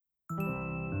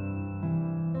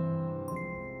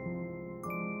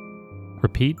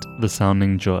Repeat the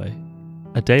Sounding Joy,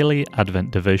 a daily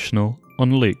Advent devotional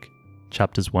on Luke,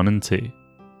 chapters 1 and 2,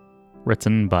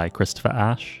 written by Christopher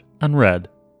Ash and read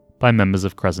by members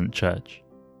of Crescent Church.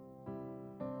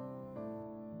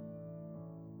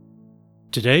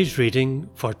 Today's reading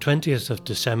for 20th of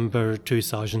December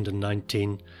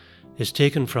 2019 is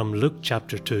taken from Luke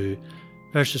chapter 2,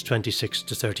 verses 26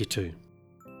 to 32.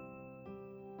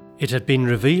 It had been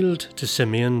revealed to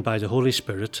Simeon by the Holy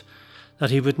Spirit that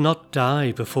he would not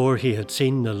die before he had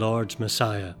seen the Lord's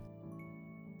Messiah.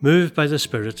 Moved by the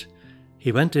Spirit,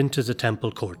 he went into the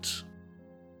temple courts.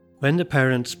 When the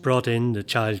parents brought in the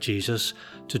child Jesus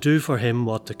to do for him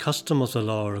what the custom of the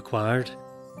law required,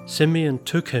 Simeon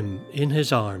took him in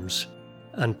his arms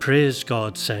and praised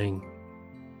God, saying,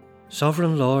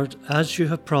 "Sovereign Lord, as you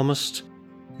have promised,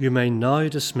 you may now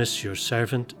dismiss your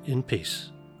servant in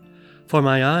peace. For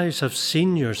my eyes have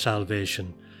seen your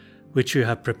salvation, which you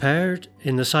have prepared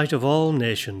in the sight of all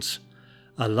nations,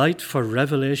 a light for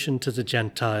revelation to the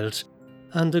Gentiles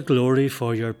and the glory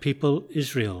for your people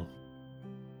Israel."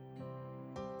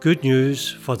 Good news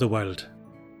for the world.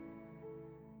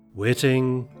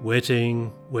 Waiting.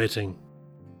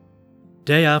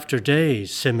 Day after day,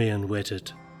 Simeon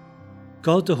waited.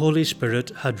 God the Holy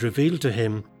Spirit had revealed to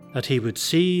him that he would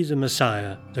see the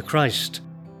Messiah, the Christ,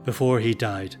 before he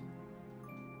died.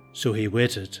 So he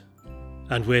waited.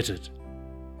 And waited.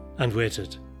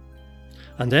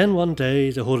 And then one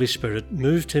day the Holy Spirit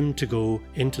moved him to go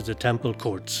into the temple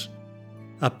courts.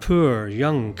 A poor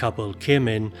young couple came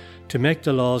in to make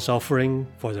the law's offering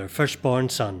for their firstborn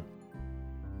son.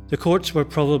 The courts were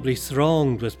probably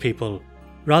thronged with people,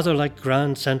 rather like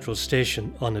Grand Central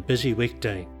Station on a busy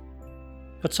weekday.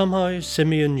 But somehow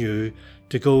Simeon knew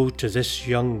to go to this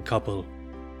young couple,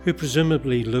 who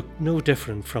presumably looked no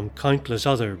different from countless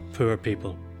other poor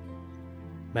people.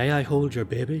 "May I hold your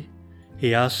baby?"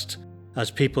 he asked,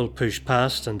 as people push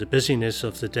past and the busyness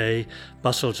of the day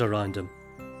bustles around him.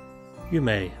 "You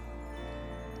may."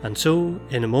 And so,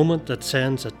 in a moment that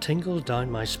sends a tingle down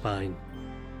my spine,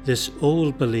 this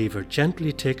old believer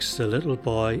gently takes the little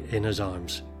boy in his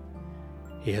arms.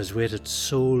 He has waited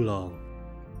so long,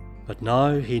 but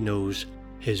now he knows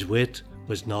his wait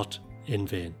was not in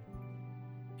vain.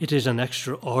 It is an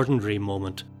extraordinary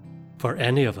moment for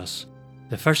any of us.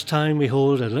 The first time we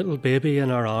hold a little baby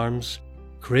in our arms,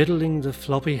 cradling the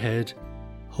floppy head,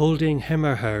 holding him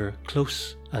or her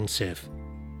close and safe.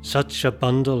 Such a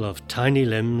bundle of tiny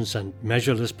limbs and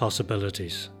measureless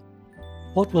possibilities.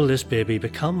 What will this baby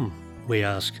become, we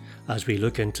ask as we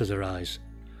look into their eyes?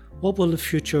 What will the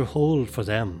future hold for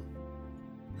them?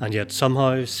 And yet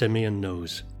somehow Simeon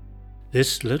knows.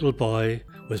 This little boy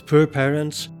with poor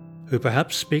parents who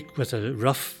perhaps speak with a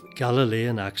rough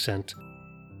Galilean accent,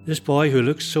 this boy who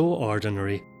looks so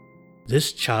ordinary,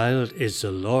 this child is the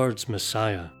Lord's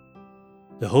Messiah.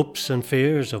 The hopes and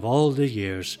fears of all the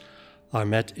years are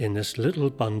met in this little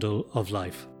bundle of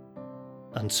life.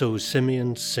 And so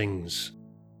Simeon sings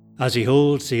as he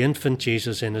holds the infant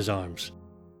Jesus in his arms.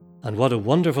 And what a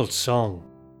wonderful song!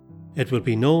 It will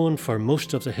be known for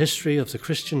most of the history of the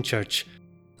Christian Church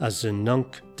as the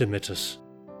Nunc Dimittis,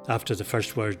 after the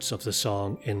first words of the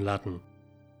song in Latin.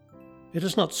 It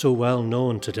is not so well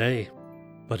known today,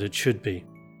 but it should be.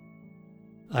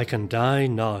 "I can die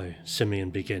now,"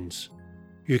 Simeon begins.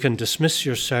 "You can dismiss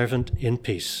your servant in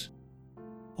peace.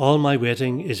 All my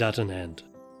waiting is at an end.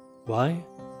 Why?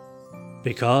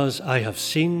 Because I have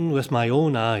seen with my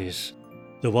own eyes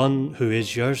the one who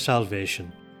is your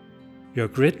salvation, your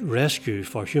great rescue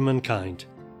for humankind.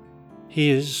 He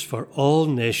is for all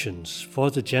nations,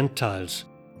 for the Gentiles,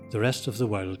 the rest of the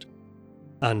world,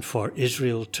 and for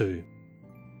Israel too.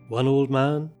 One old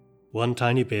man, one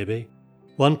tiny baby,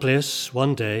 one place,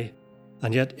 one day,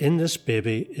 and yet in this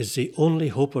baby is the only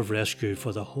hope of rescue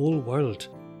for the whole world,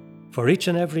 for each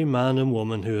and every man and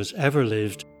woman who has ever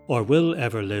lived or will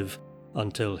ever live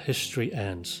until history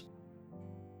ends."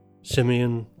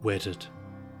 Simeon waited.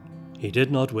 He did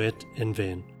not wait in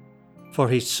vain, for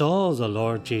he saw the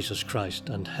Lord Jesus Christ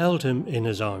and held him in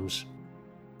his arms.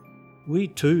 We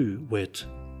too wait.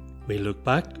 We look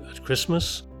back at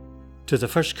Christmas, to the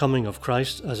first coming of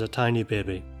Christ as a tiny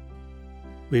baby.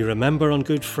 We remember on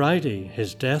Good Friday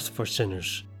his death for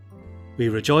sinners. We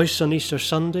rejoice on Easter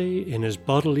Sunday in his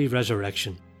bodily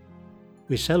resurrection.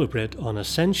 We celebrate on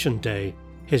Ascension Day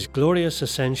his glorious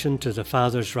ascension to the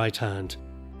Father's right hand.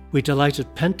 We delight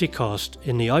at Pentecost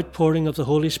in the outpouring of the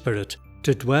Holy Spirit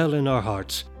to dwell in our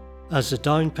hearts as the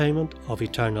down payment of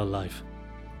eternal life.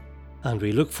 And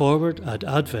we look forward at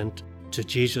Advent to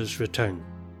Jesus' return.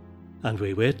 And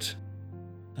we wait,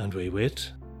 and we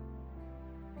wait.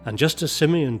 And just as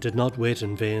Simeon did not wait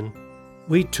in vain,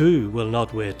 we too will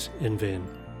not wait in vain.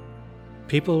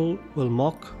 People will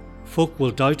mock, folk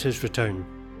will doubt his return,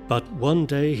 but one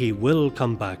day he will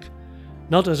come back,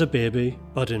 not as a baby,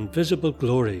 but in visible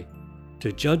glory,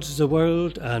 to judge the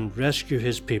world and rescue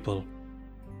his people.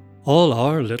 All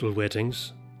our little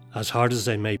waitings, as hard as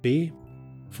they may be,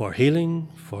 for healing,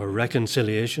 for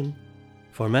reconciliation,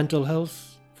 for mental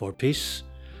health, for peace,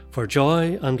 for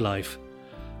joy and life,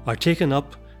 are taken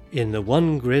up in the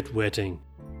one great waiting,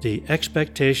 the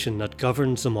expectation that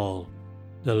governs them all,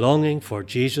 the longing for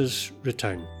Jesus'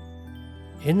 return.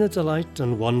 In the delight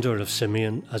and wonder of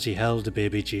Simeon as he held the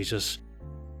baby Jesus,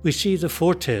 we see the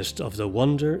foretaste of the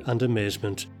wonder and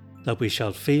amazement that we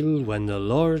shall feel when the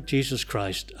Lord Jesus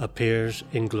Christ appears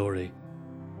in glory,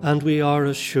 and we are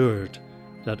assured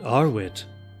that our wait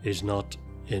is not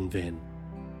in vain.